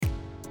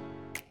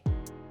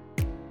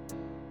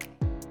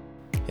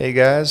Hey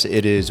guys,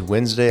 it is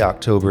Wednesday,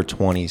 October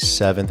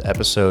 27th,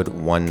 episode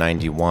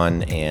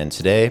 191, and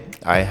today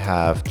I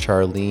have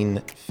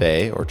Charlene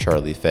Fay, or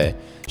Charlie Fay.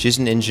 She's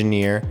an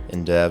engineer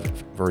and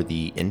dev for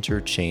the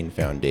Interchain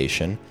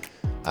Foundation.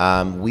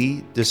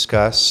 We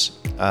discuss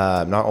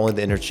not only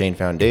the Interchain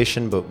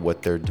Foundation, but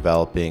what they're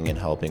developing and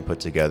helping put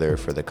together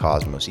for the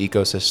Cosmos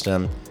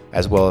ecosystem,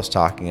 as well as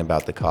talking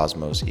about the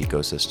Cosmos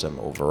ecosystem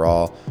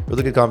overall.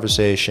 Really good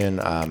conversation.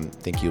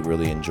 Think you'll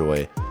really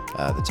enjoy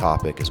the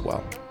topic as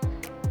well.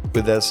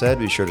 With that said,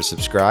 be sure to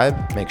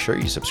subscribe, make sure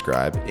you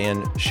subscribe,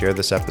 and share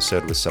this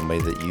episode with somebody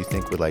that you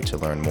think would like to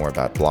learn more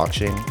about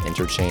blockchain,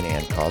 Interchain,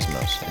 and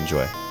Cosmos.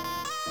 Enjoy.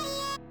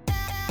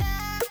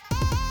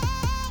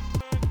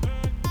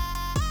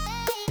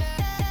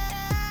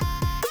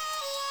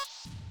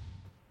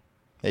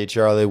 Hey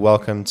Charlie,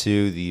 welcome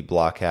to the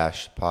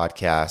Blockhash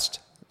podcast.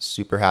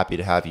 Super happy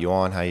to have you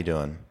on. How you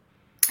doing?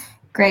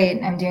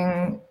 Great. I'm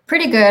doing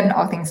pretty good,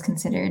 all things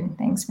considered.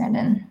 Thanks,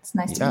 Brandon. It's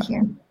nice to be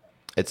here.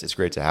 It's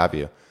great to have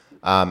you.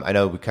 I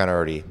know we kind of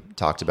already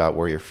talked about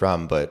where you're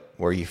from, but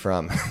where are you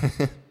from?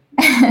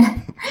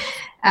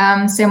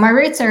 So my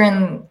roots are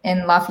in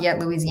Lafayette,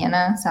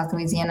 Louisiana, South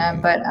Louisiana,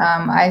 but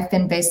I've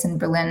been based in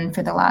Berlin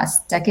for the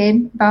last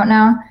decade about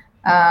now.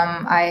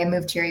 I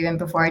moved here even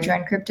before I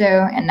joined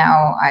crypto, and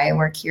now I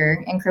work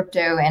here in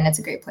crypto, and it's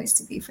a great place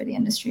to be for the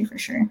industry for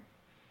sure.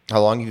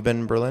 How long have you been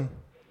in Berlin?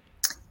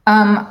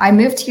 I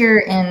moved here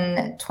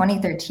in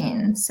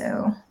 2013,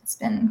 so it's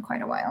been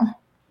quite a while.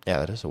 Yeah,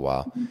 that is a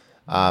while.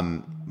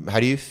 How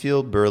do you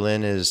feel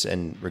Berlin is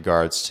in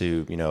regards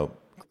to,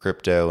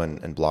 crypto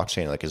and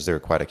blockchain? Like, is there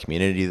quite a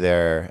community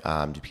there?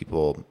 Do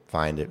people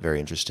find it very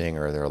interesting,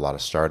 or are there a lot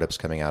of startups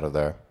coming out of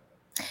there?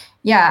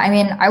 Yeah, I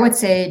mean, I would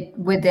say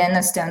within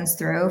a stone's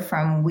throw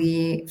from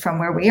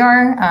where we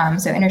are.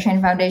 So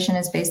Interchain Foundation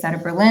is based out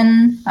of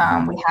Berlin.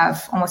 We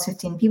have almost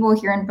 15 people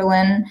here in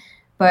Berlin.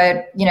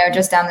 But,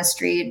 just down the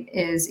street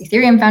is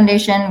Ethereum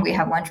Foundation. We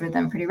have lunch with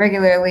them pretty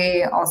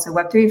regularly. Also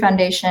Web3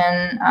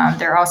 Foundation.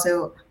 There are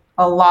also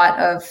a lot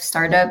of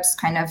startups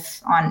kind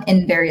of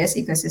in various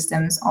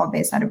ecosystems, all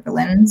based out of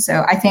Berlin.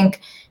 So I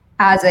think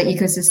as an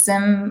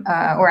ecosystem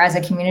or as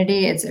a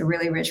community, it's a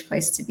really rich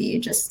place to be,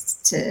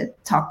 just to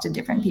talk to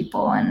different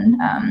people and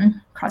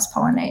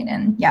cross-pollinate.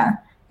 And yeah,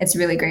 it's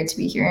really great to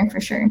be here for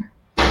sure.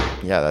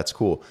 Yeah, that's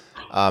cool.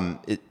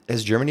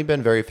 Has Germany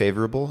been very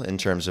favorable in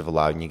terms of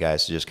allowing you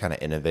guys to just kind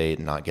of innovate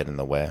and not get in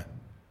the way?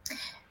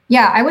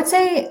 Yeah, I would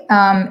say,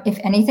 if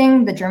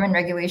anything, the German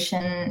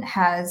regulation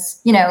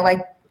has,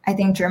 I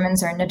think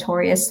Germans are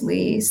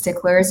notoriously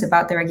sticklers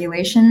about the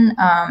regulation.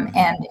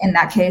 And in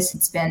that case,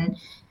 it's been,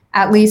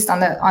 at least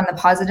on the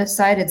positive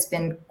side, it's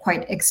been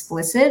quite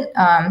explicit.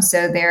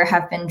 So there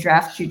have been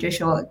draft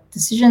judicial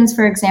decisions,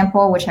 for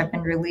example, which have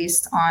been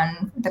released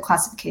on the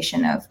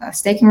classification of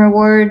staking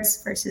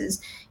rewards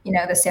versus,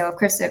 the sale of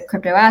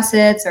crypto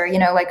assets, or,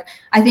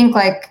 I think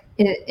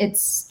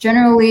it's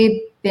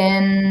generally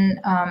been,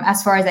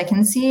 as far as I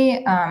can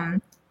see,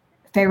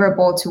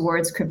 favorable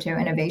towards crypto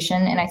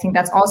innovation. And I think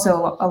that's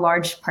also a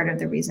large part of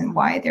the reason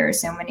why there are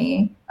so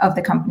many of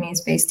the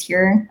companies based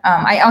here.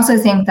 I also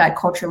think that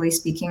culturally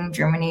speaking,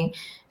 Germany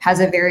has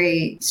a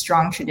very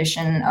strong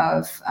tradition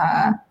of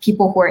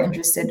people who are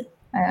interested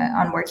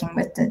on working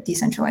with the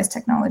decentralized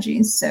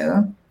technologies.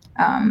 So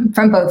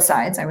from both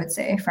sides, I would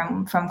say,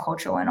 from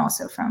cultural and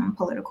also from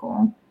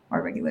political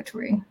or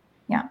regulatory.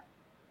 Yeah.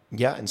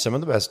 Yeah, and some of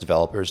the best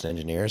developers and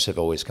engineers have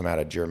always come out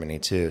of Germany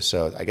too.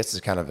 So I guess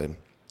it's kind of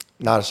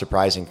not a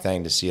surprising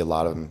thing to see a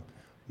lot of them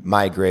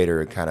migrate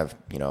or kind of,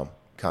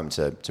 come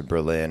to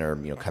Berlin or,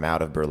 come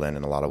out of Berlin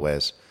in a lot of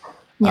ways.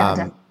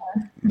 Yeah,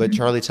 but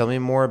Charlie, tell me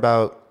more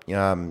about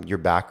your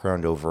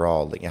background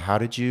overall. Like, how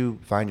did you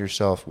find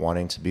yourself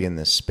wanting to be in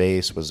this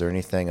space? Was there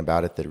anything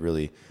about it that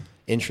really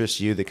interests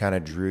you, that kind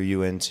of drew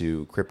you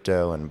into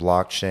crypto and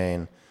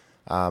blockchain?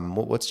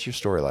 What's your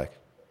story like?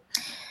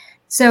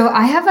 So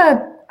I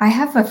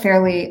have a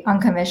fairly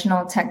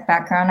unconventional tech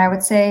background, I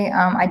would say.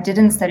 I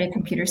didn't study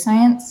computer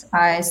science.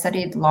 I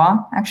studied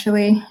law,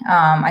 actually.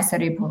 I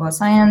studied political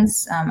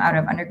science out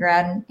of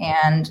undergrad.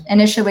 And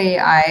initially,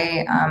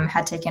 I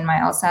had taken my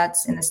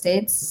LSATs in the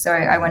States. So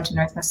I went to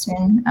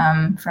Northwestern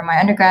for my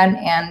undergrad.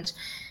 And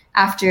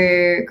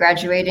after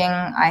graduating,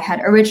 I had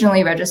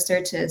originally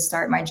registered to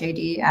start my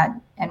JD at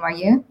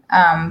NYU.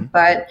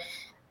 But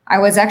I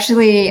was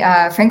actually,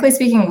 frankly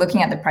speaking,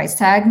 looking at the price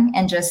tag,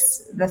 and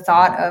just the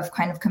thought of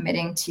kind of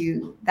committing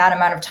to that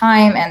amount of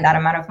time and that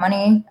amount of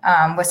money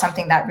was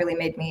something that really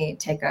made me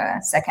take a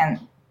second,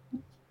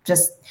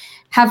 just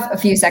have a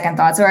few second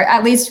thoughts, or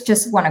at least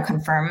just want to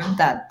confirm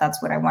that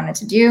that's what I wanted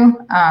to do.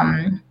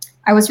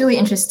 I was really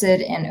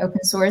interested in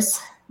open source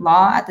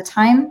law at the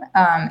time.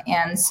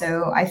 And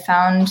so I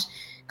found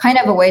kind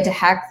of a way to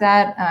hack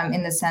that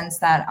in the sense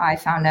that I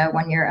found a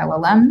one-year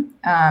LLM,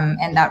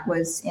 and that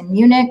was in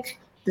Munich.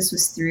 This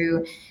was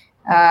through,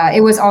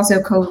 it was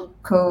also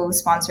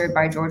co-sponsored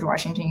by George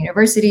Washington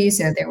University.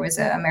 So there was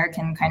an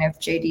American kind of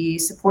JD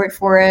support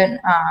for it,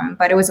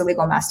 but it was a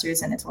legal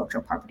master's in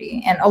intellectual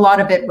property. And a lot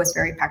of it was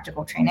very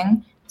practical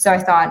training. So I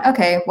thought,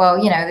 okay, well,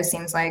 this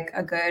seems like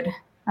a good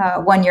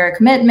 1-year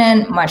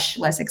commitment, much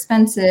less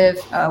expensive,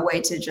 a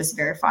way to just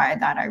verify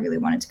that I really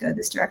wanted to go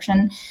this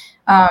direction.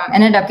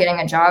 Ended up getting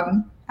a job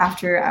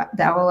after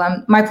the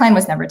LLM. My plan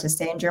was never to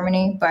stay in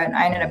Germany, but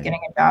I ended up getting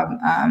a job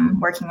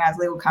working as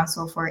legal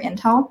counsel for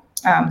Intel,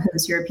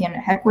 whose European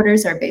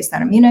headquarters are based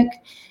out of Munich.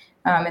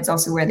 It's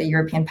also where the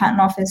European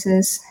Patent Office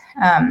is.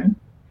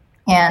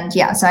 And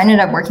yeah, so I ended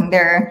up working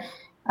there.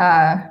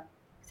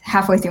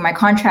 Halfway through my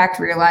contract,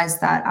 realized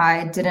that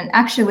I didn't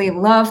actually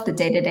love the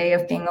day-to-day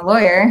of being a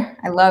lawyer.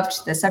 I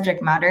loved the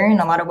subject matter.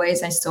 In a lot of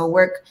ways, I still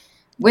work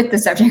with the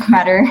subject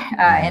matter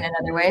in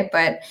another way,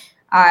 but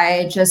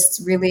I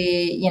just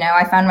really,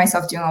 I found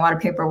myself doing a lot of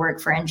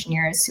paperwork for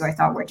engineers who I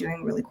thought were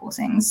doing really cool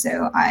things.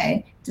 So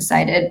I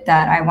decided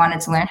that I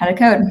wanted to learn how to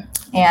code.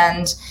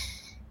 And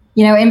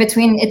in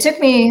between, it took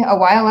me a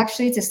while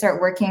actually to start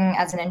working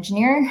as an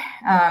engineer.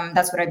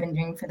 That's what I've been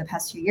doing for the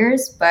past few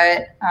years.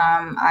 But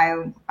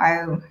I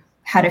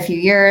had a few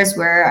years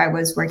where I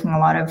was working a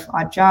lot of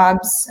odd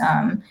jobs,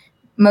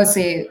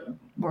 mostly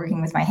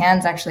working with my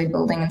hands, actually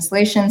building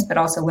installations, but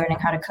also learning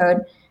how to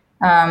code.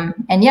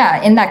 And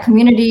yeah, in that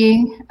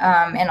community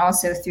and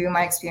also through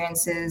my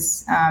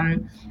experiences,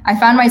 I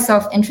found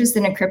myself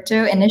interested in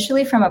crypto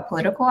initially from a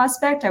political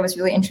aspect. I was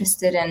really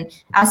interested in,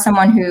 as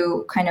someone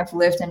who kind of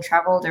lived and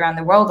traveled around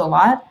the world a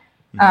lot,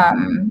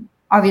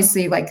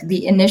 obviously like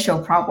the initial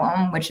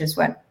problem, which is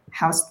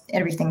how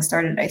everything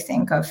started, I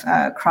think, of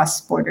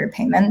cross-border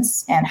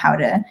payments and how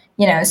to,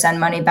 send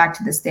money back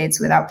to the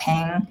States without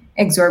paying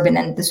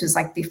exorbitant. This was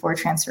like before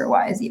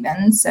TransferWise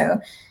even.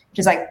 So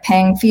just like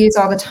paying fees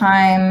all the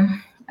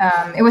time.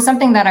 It was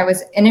something that I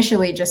was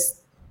initially just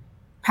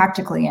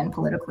practically and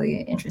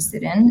politically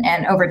interested in.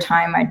 And over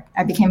time,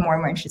 I became more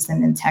and more interested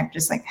in tech,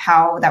 just like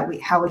how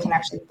we can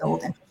actually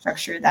build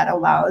infrastructure that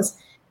allows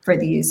for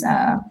these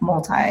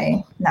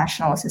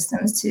multinational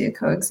systems to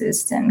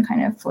coexist and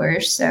kind of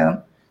flourish.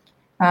 So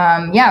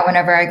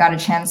whenever I got a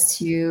chance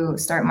to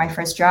start my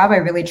first job, I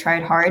really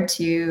tried hard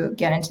to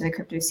get into the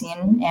crypto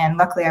scene. And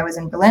luckily I was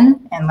in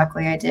Berlin, and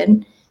luckily I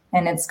did.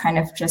 And it's kind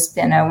of just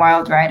been a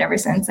wild ride ever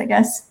since, I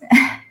guess.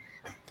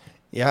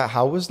 Yeah,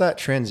 how was that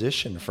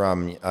transition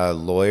from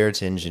lawyer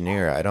to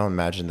engineer? I don't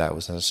imagine that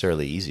was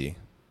necessarily easy.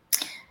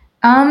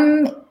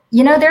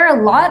 There are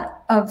a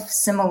lot of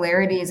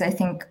similarities I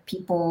think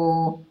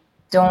people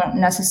don't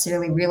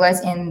necessarily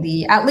realize in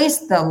at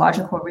least the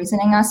logical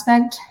reasoning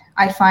aspect.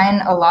 I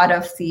find a lot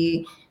of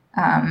the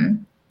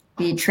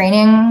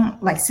training,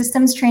 like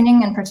systems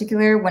training in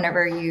particular,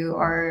 whenever you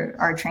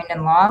are trained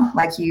in law,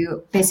 like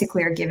you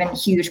basically are given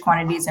huge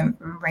quantities of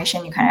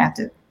information you kind of have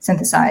to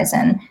synthesize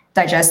and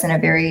digest in a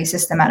very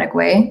systematic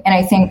way. And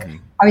I think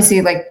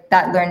obviously like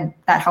that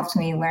helped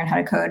me learn how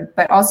to code,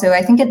 but also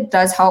I think it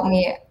does help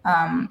me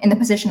in the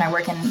position I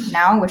work in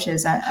now, which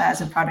is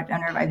as a product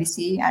owner of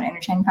IBC at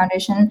Interchain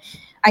Foundation.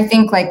 I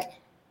think like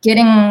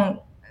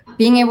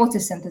being able to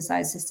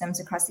synthesize systems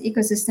across the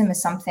ecosystem is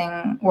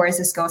something, or is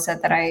a skill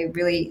set that I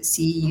really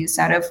see use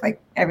out of like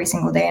every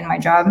single day in my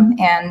job.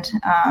 And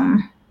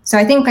so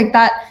I think like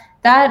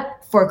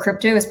that for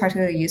crypto is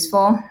particularly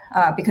useful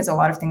because a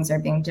lot of things are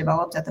being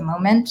developed at the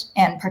moment,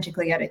 and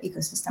particularly at an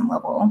ecosystem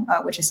level,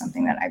 which is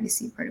something that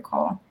IBC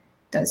protocol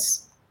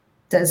does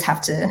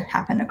have to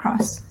happen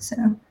across. So.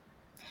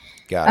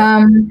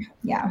 Got it.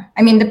 Yeah,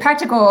 I mean, the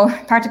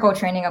practical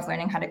training of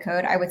learning how to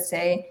code, I would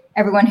say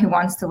everyone who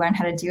wants to learn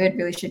how to do it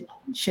really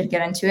should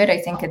get into it. I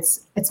think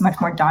it's much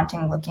more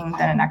daunting looking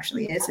than it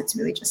actually is. It's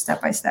really just step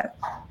by step.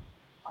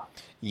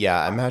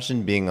 Yeah, I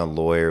imagine being a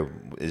lawyer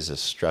is a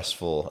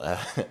stressful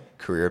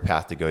career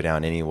path to go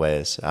down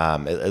anyways.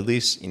 At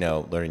least,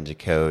 learning to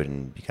code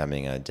and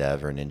becoming a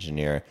dev or an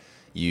engineer,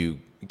 you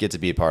get to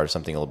be a part of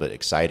something a little bit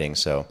exciting.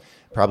 So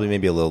probably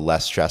maybe a little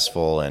less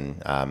stressful and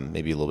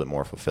maybe a little bit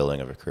more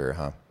fulfilling of a career,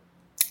 huh?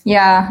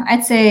 Yeah,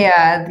 I'd say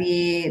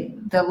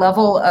the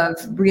level of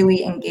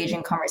really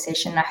engaging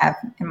conversation I have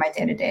in my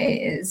day-to-day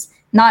is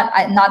not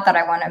that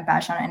I want to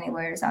bash on any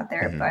lawyers out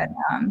there, but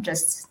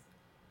just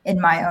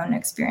in my own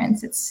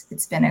experience,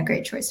 it's been a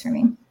great choice for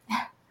me.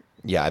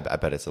 Yeah, I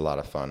bet it's a lot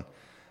of fun.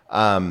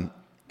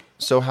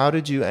 So how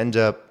did you end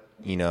up,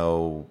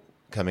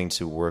 coming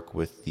to work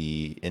with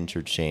the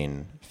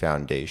Interchain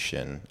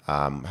Foundation?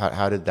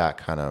 How did that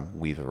kind of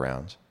weave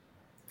around?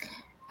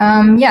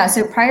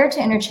 So prior to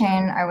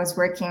Interchain, I was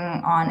working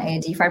on a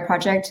DeFi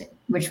project,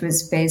 which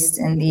was based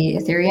in the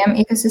Ethereum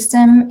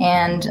ecosystem,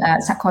 and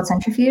it's called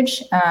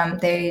Centrifuge.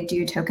 They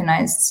do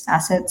tokenized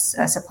assets,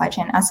 supply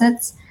chain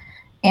assets,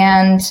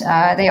 and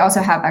they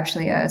also have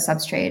actually a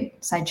Substrate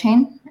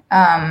sidechain.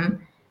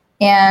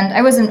 And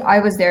I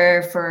was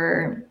there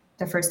for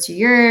the first 2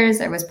 years.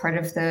 I was part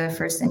of the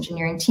first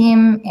engineering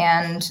team.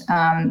 And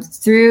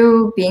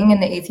through being in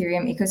the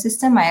Ethereum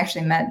ecosystem, I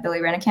actually met Billy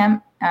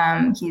Rennekamp.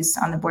 He's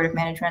on the board of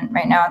management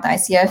right now at the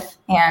ICF.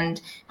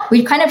 And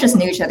we kind of just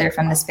knew each other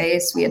from the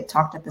space. We had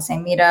talked at the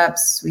same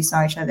meetups. We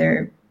saw each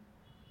other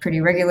pretty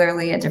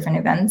regularly at different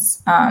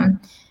events.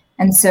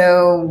 And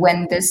so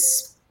when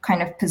this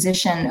kind of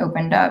position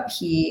opened up,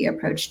 he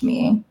approached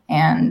me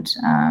and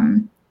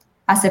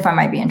asked if I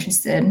might be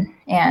interested.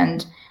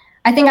 And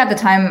I think at the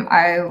time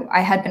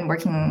I had been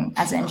working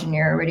as an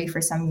engineer already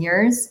for some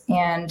years,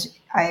 and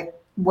I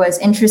was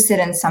interested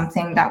in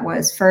something that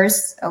was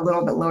first a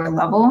little bit lower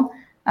level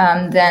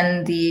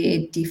than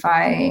the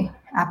DeFi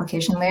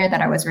application layer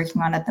that I was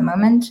working on at the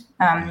moment.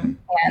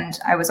 And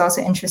I was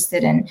also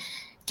interested in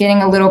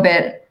getting a little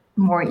bit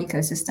more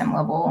ecosystem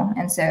level.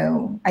 And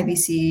so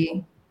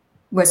IBC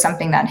was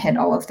something that hit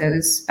all of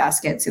those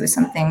baskets. It was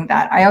something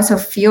that I also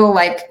feel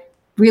like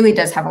really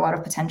does have a lot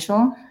of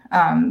potential.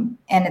 And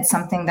it's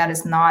something that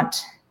is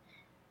not,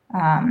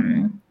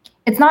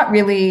 it's not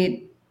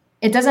really,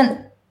 it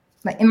doesn't,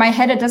 like in my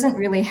head, it doesn't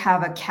really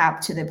have a cap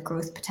to the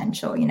growth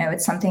potential. You know,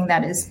 it's something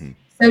that is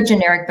so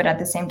generic, but at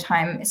the same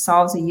time, it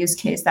solves a use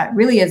case that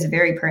really is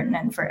very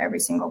pertinent for every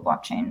single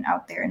blockchain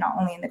out there, not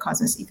only in the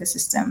Cosmos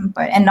ecosystem,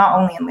 and not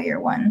only in layer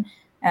one.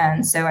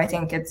 And so I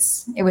think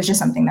it was just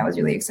something that was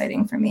really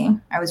exciting for me.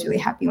 I was really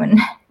happy when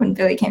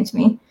Billy came to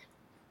me.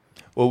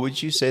 What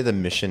would you say the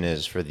mission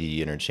is for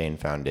the Interchain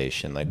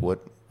Foundation? Like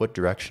what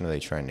direction are they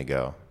trying to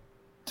go?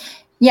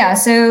 Yeah,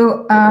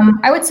 so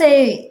I would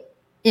say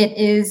it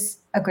is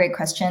a great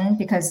question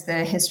because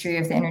the history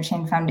of the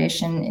Interchain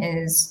Foundation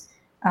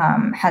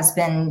has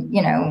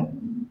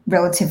been,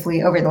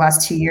 relatively over the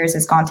last 2 years,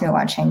 has gone through a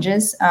lot of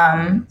changes.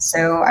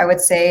 So I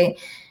would say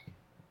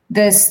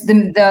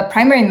the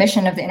primary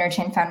mission of the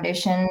Interchain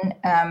Foundation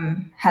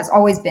has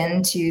always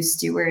been to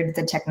steward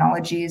the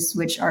technologies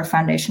which are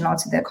foundational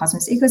to the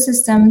Cosmos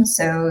ecosystem.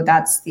 So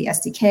that's the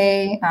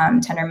SDK,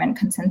 Tendermint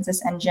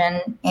Consensus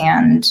Engine,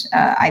 and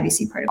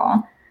IBC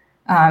protocol.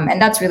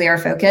 And that's really our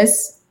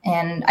focus.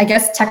 And I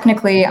guess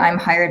technically I'm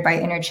hired by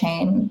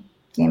Interchain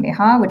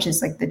GmbH, which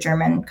is like the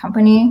German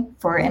company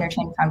for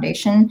Interchain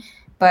Foundation.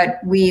 But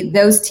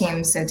those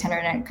teams, so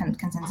Tendermint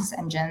Consensus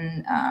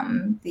Engine,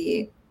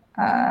 the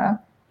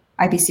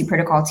IBC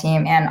protocol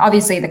team, and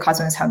obviously the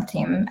Cosmos Hub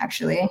team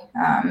actually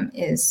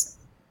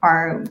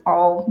are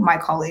all my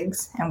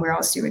colleagues, and we're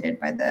all stewarded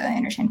by the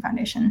Interchain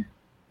Foundation.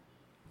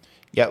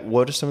 Yeah,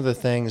 what are some of the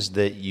things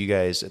that you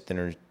guys at the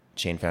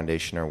Interchain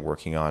Foundation are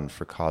working on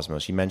for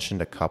Cosmos? You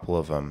mentioned a couple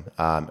of them,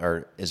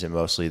 or is it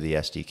mostly the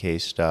SDK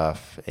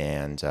stuff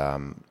and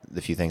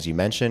the few things you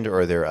mentioned,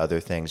 or are there other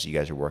things you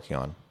guys are working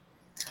on?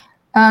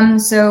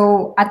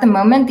 So at the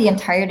moment, the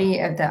entirety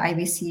of the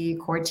IBC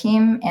core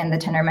team and the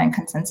Tendermint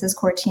Consensus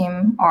core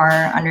team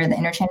are under the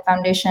Interchain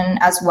Foundation,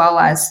 as well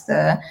as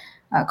the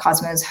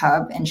Cosmos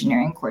Hub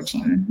engineering core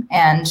team.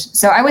 And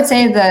so I would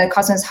say the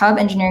Cosmos Hub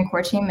engineering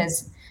core team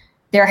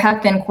there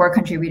have been core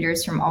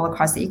contributors from all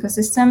across the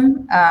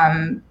ecosystem,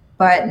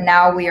 but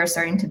now we are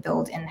starting to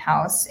build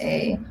in-house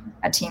a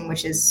team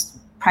which is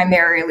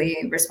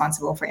primarily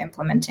responsible for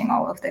implementing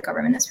all of the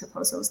governance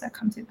proposals that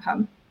come through the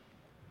hub.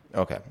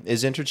 Okay.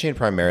 Is Interchain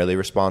primarily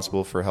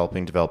responsible for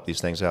helping develop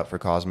these things out for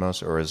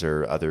Cosmos, or is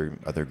there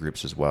other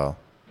groups as well?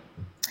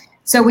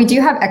 So we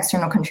do have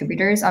external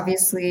contributors,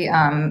 obviously,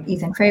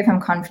 Ethan Frey from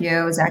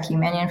Confio, Zaki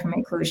Mannion from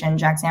Inclusion,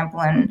 Jack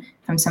Zampolin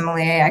from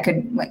Simile. I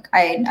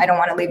don't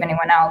want to leave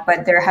anyone out,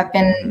 but there have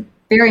been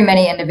very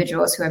many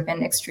individuals who have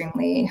been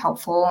extremely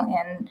helpful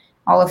in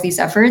all of these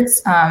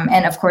efforts.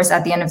 And of course,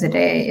 at the end of the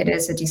day, it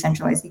is a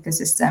decentralized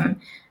ecosystem.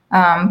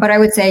 But I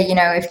would say,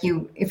 if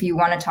you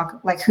want to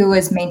talk like who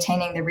is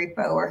maintaining the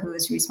repo or who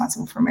is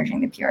responsible for merging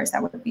the PRs,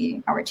 that would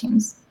be our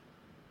teams.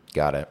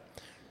 Got it.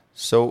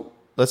 So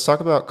let's talk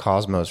about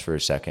Cosmos for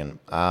a second.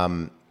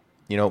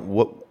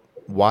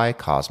 Why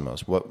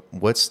Cosmos?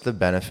 What's the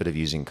benefit of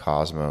using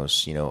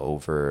Cosmos,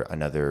 over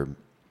another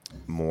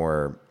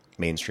more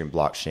mainstream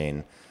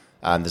blockchain?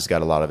 This has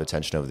got a lot of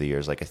attention over the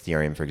years, like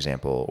Ethereum, for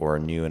example, or a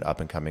new and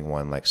up and coming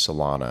one like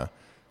Solana.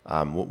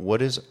 What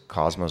does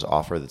Cosmos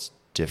offer that's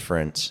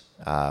different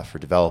for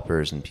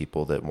developers and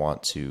people that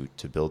want to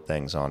build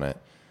things on it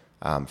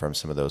from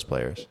some of those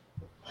players?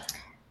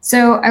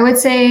 So I would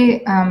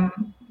say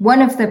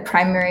one of the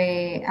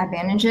primary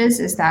advantages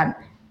is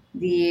that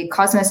the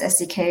Cosmos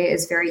SDK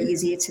is very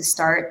easy to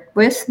start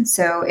with.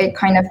 So it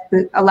kind of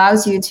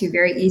allows you to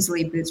very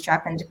easily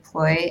bootstrap and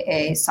deploy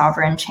a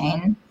sovereign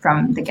chain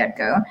from the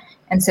get-go.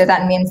 And so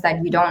that means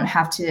that you don't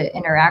have to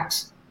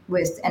interact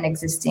with an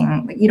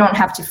existing, you don't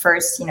have to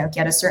first,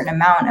 get a certain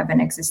amount of an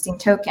existing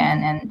token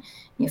and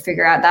you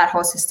figure out that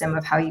whole system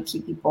of how you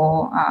keep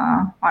people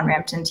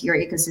on-ramped into your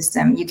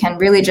ecosystem. You can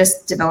really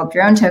just develop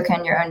your own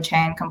token, your own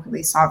chain,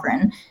 completely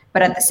sovereign.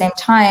 But at the same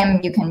time,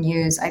 you can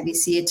use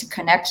IBC to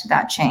connect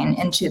that chain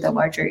into the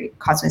larger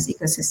Cosmos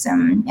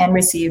ecosystem and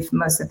receive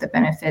most of the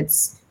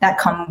benefits that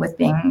come with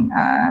being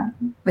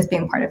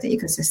part of the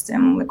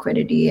ecosystem: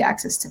 liquidity,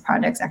 access to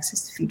products,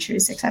 access to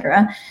features,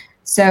 etc.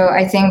 So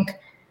I think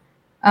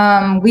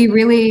we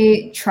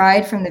really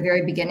tried from the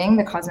very beginning.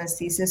 The Cosmos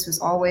thesis was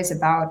always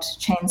about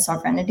chain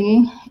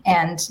sovereignty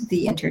and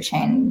the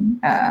interchain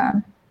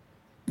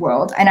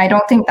world. And I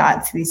don't think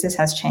that thesis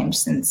has changed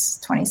since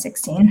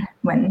 2016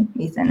 when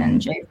Ethan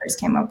and Jay first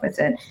came up with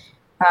it.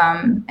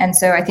 And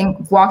so I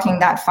think walking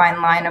that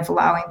fine line of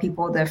allowing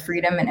people the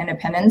freedom and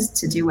independence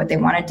to do what they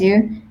want to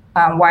do,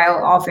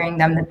 while offering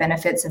them the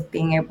benefits of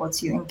being able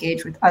to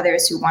engage with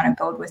others who want to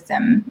build with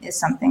them, is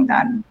something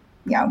that,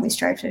 we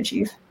strive to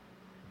achieve.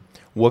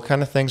 What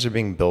kind of things are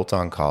being built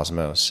on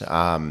Cosmos?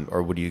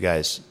 Or would you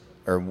guys,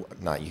 or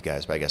not you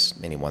guys, but I guess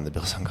anyone that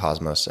builds on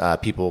Cosmos,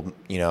 people,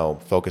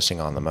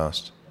 focusing on the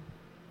most?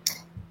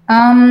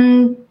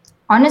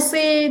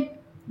 Honestly,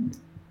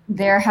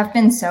 there have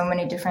been so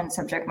many different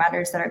subject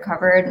matters that are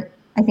covered.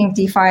 I think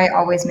DeFi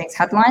always makes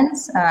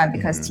headlines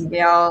because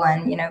TVL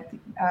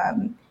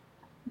and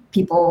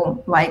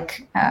people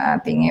like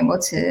being able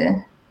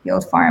to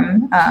yield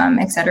farm,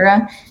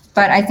 etc.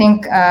 But I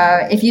think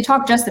if you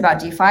talk just about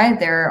DeFi,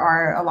 there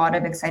are a lot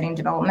of exciting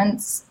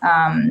developments.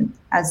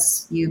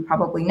 As you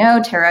probably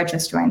know, Terra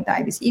just joined the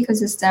IBC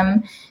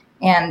ecosystem.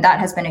 And that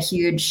has been a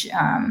huge,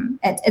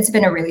 it's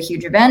been a really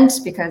huge event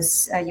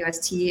because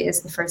UST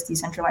is the first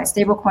decentralized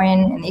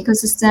stablecoin in the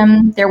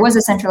ecosystem. There was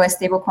a centralized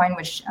stablecoin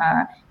which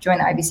joined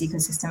the IBC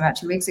ecosystem about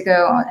 2 weeks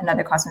ago,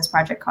 another Cosmos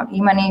project called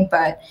eMoney.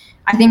 But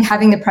I think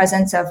having the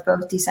presence of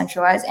both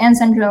decentralized and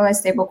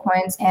centralized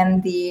stablecoins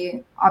and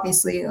the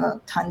obviously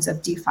tons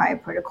of DeFi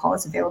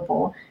protocols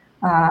available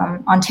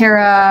on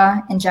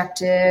Terra,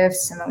 Injective,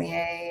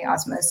 Simile,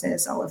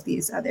 Osmosis, all of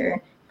these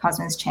other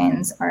Cosmos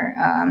chains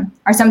are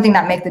something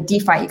that make the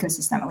DeFi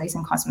ecosystem, at least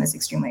in Cosmos,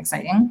 extremely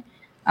exciting.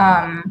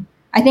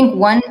 I think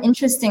one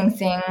interesting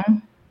thing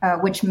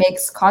which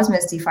makes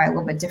Cosmos DeFi a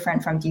little bit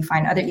different from DeFi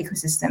and other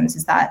ecosystems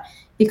is that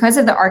because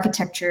of the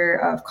architecture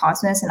of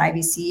Cosmos and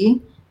IBC,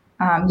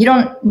 you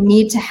don't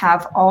need to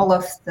have all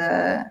of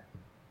the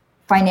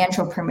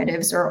financial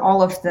primitives or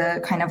all of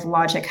the kind of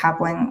logic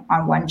happening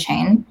on one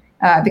chain.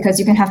 Because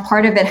you can have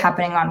part of it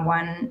happening on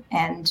one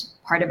and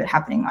part of it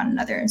happening on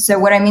another. So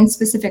what I mean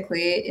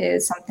specifically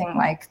is something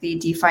like the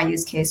DeFi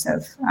use case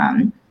of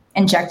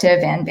Injective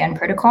and Band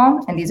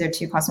Protocol, and these are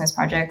two Cosmos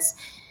projects.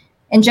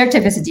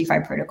 Injective is a DeFi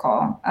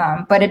protocol,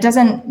 but it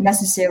doesn't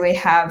necessarily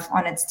have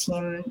on its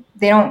team,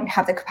 they don't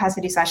have the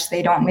capacity /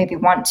 they don't maybe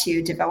want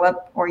to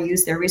develop or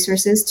use their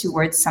resources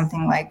towards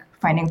something like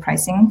finding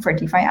pricing for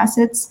DeFi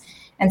assets.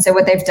 And so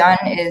what they've done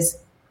is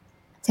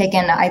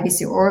taken the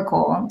IBC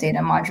Oracle data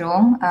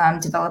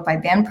module developed by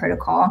Band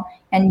Protocol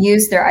and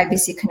used their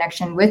IBC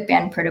connection with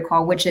Band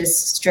Protocol, which is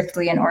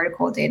strictly an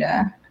Oracle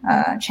data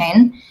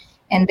chain.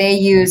 And they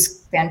use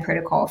Band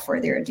Protocol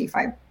for their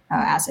DeFi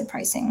asset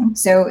pricing.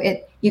 So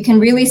you can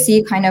really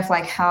see kind of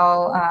like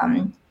how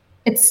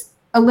it's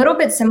a little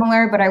bit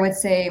similar, but I would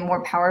say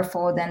more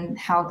powerful than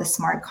how the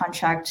smart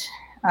contract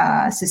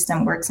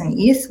system works in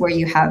ETH, where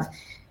you have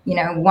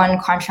one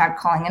contract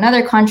calling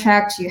another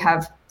contract. You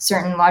have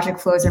certain logic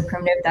flows or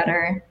primitive that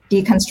are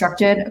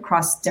deconstructed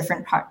across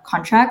different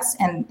contracts,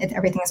 and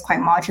everything is quite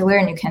modular,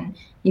 and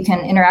you can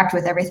interact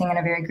with everything in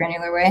a very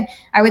granular way.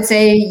 I would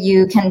say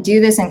you can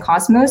do this in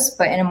Cosmos,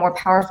 but in a more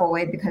powerful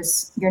way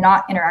because you're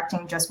not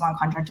interacting just one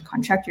contract to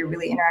contract. You're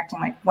really interacting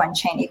like one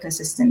chain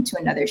ecosystem to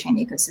another chain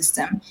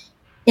ecosystem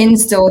in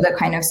still the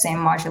kind of same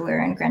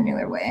modular and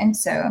granular way.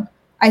 So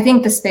I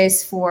think the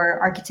space for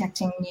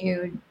architecting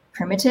new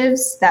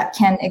primitives that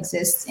can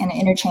exist in an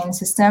interchain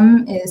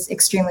system is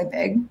extremely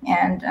big,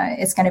 and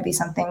it's going to be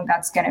something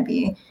that's going to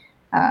be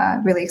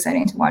really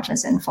exciting to watch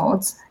as it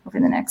unfolds over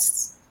the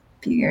next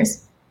few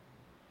years.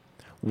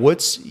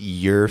 What's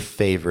your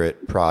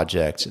favorite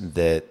project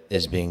that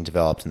is being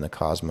developed in the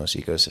Cosmos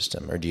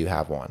ecosystem, or do you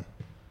have one?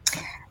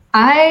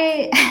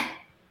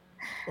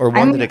 Or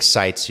one that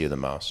excites you the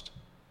most?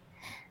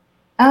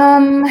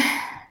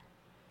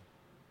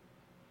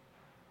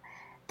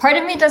 Part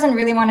of me doesn't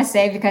really want to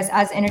say because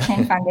as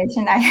Interchain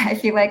Foundation, I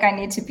feel like I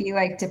need to be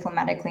like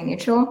diplomatically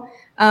neutral.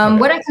 Okay.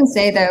 What I can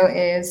say though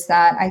is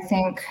that I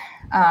think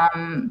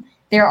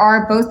there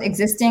are both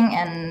existing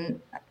and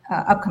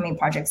upcoming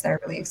projects that are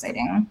really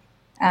exciting.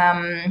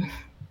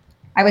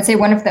 I would say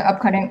one of the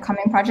upcoming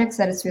projects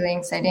that is really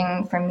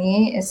exciting for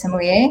me is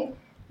Simile.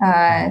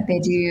 They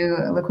do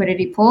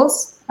liquidity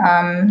pools,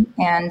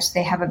 and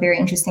they have a very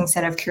interesting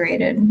set of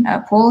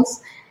curated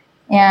pools.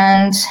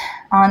 And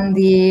on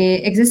the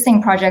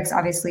existing projects,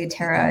 obviously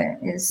Terra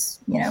is,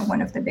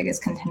 one of the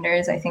biggest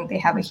contenders. I think they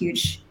have a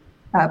huge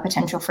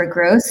potential for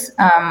growth.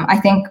 I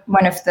think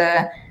one of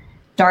the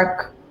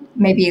dark,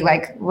 maybe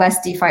like less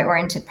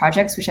DeFi-oriented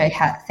projects, which I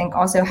think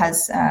also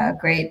has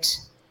great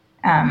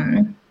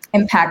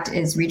impact,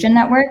 is Regen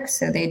Network.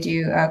 So they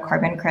do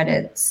carbon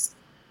credits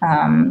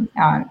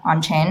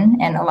on chain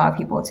and allow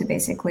people to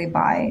basically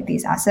buy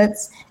these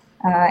assets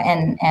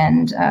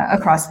and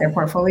across their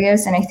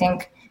portfolios. And I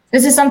think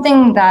this is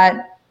something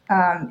that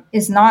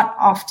is not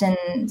often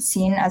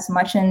seen as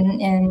much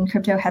in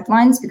crypto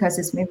headlines because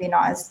it's maybe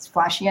not as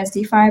flashy as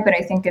DeFi, but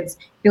I think it's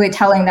really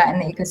telling that in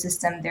the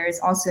ecosystem, there is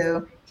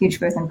also huge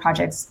growth in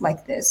projects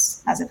like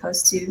this, as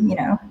opposed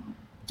to,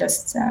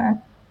 just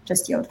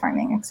yield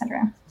farming, et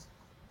cetera.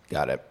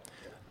 Got it.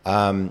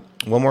 One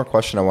more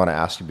question I want to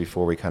ask you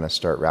before we kind of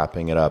start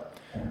wrapping it up.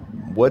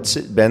 What's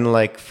it been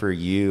like for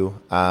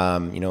you,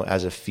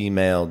 as a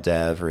female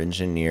dev or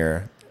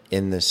engineer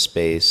in this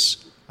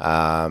space?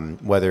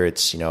 Whether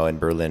it's, in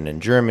Berlin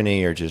and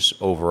Germany or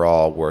just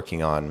overall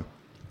working on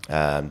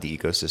the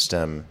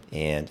ecosystem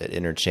and at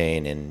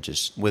Interchain and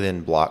just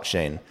within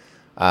blockchain.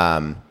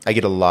 I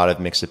get a lot of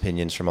mixed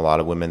opinions from a lot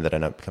of women that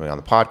end up coming on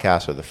the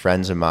podcast, or the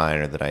friends of mine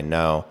or that I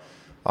know,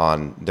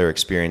 on their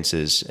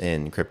experiences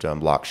in crypto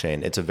and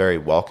blockchain. It's a very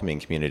welcoming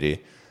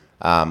community,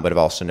 but I've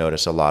also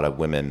noticed a lot of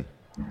women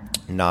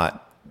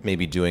not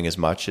maybe doing as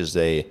much as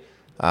they,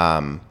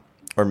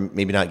 or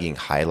maybe not getting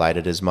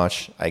highlighted as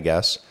much, I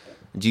guess.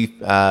 Do you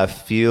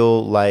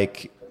feel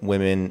like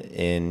women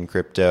in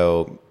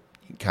crypto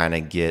kind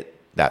of get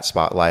that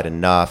spotlight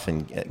enough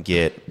and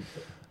get,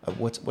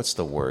 what's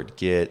the word?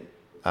 Get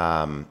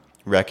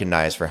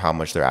recognized for how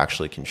much they're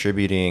actually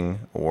contributing,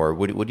 or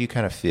what do you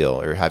kind of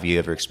feel, or have you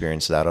ever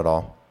experienced that at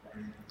all?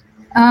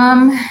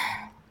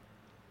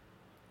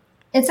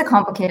 It's a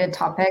complicated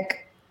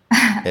topic.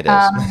 It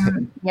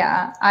is.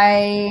 Yeah,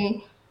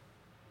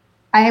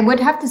 I would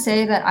have to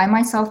say that I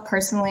myself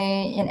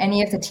personally, in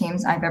any of the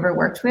teams I've ever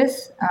worked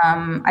with,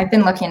 I've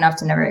been lucky enough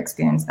to never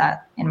experience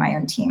that in my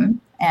own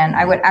team. And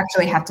I would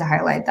actually have to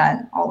highlight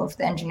that all of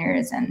the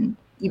engineers and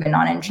even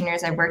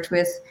non-engineers I've worked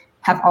with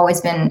have always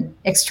been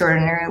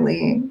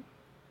extraordinarily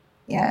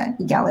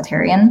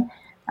egalitarian.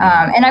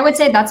 And I would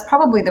say that's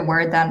probably the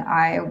word that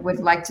I would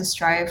like to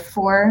strive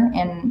for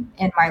in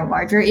my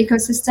larger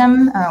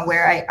ecosystem,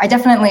 where I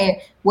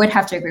definitely would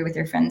have to agree with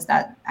your friends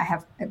that I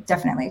have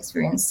definitely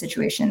experienced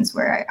situations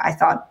where I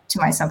thought to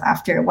myself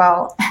after,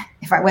 well,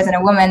 if I wasn't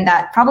a woman,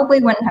 that probably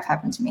wouldn't have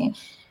happened to me.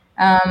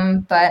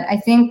 But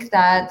I think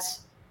that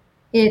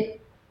it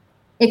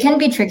can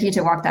be tricky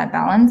to walk that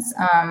balance.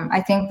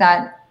 I think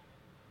that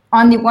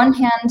on the one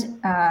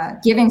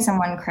hand, giving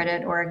someone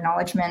credit or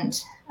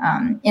acknowledgement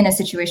in a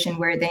situation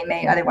where they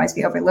may otherwise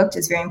be overlooked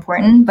is very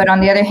important. But on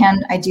the other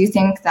hand, I do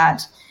think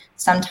that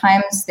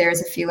sometimes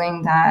there's a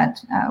feeling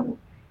that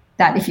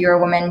that if you're a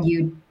woman,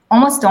 you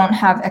almost don't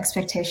have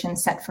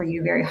expectations set for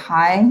you very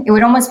high. It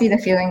would almost be the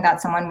feeling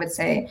that someone would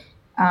say,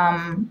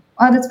 oh,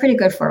 that's pretty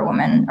good for a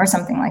woman, or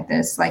something like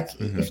this. Like,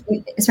 if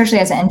you, especially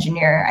as an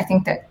engineer, I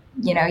think that,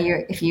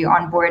 if you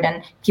onboard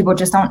and people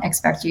just don't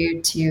expect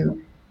you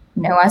to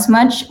know as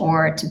much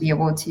or to be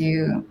able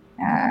to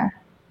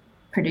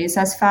produce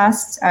as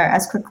fast or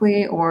as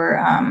quickly, or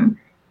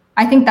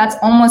I think that's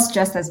almost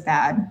just as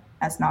bad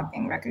as not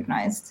being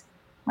recognized.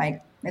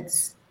 Like,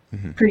 it's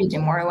pretty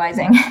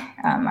demoralizing,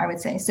 I would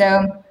say.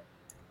 So,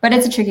 but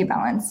it's a tricky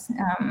balance.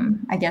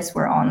 I guess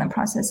we're all in the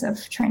process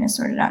of trying to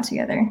sort it out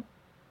together.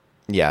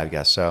 Yeah, I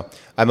guess so.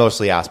 I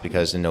mostly asked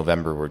because in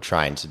November we're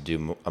trying to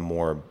do a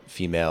more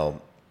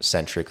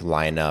female-centric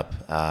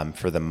lineup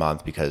for the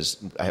month, because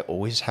I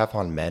always have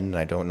on men and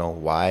I don't know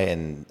why,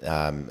 and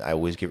I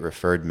always get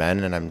referred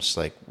men, and I'm just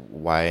like,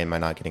 why am I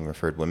not getting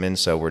referred women?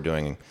 So we're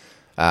doing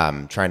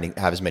trying to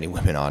have as many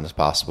women on as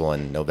possible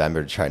in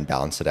November to try and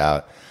balance it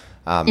out.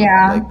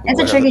 It's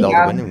a tricky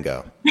job. Women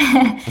go.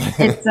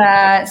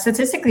 It's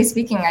statistically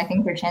speaking, I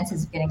think their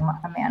chances of getting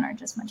a man are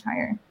just much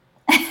higher.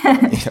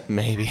 Yeah,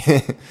 maybe.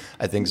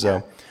 I think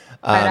so.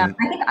 But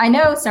I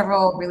know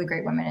several really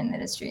great women in the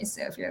industry.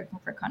 So if you're looking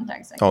for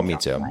contacts, I can me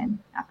too.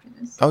 After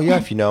this. Oh yeah,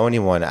 if you know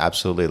anyone,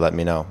 absolutely let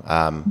me know.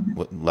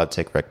 Would love to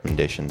take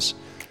recommendations.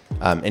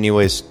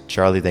 Anyways,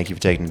 Charlie, thank you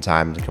for taking the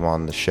time to come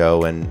on the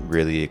show and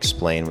really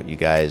explain what you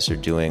guys are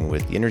doing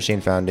with the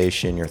Interchain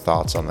Foundation, your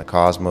thoughts on the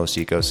Cosmos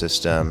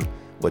ecosystem,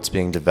 what's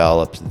being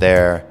developed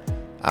there.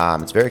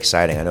 It's very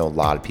exciting. I know a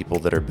lot of people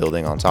that are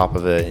building on top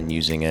of it and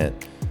using it.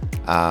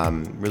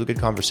 Really good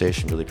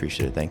conversation. Really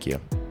appreciate it. Thank you.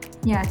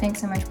 Yeah, thanks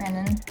so much,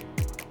 Brandon.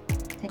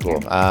 Take Cool.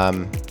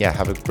 care.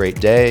 Have a great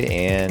day,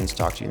 and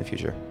talk to you in the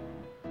future.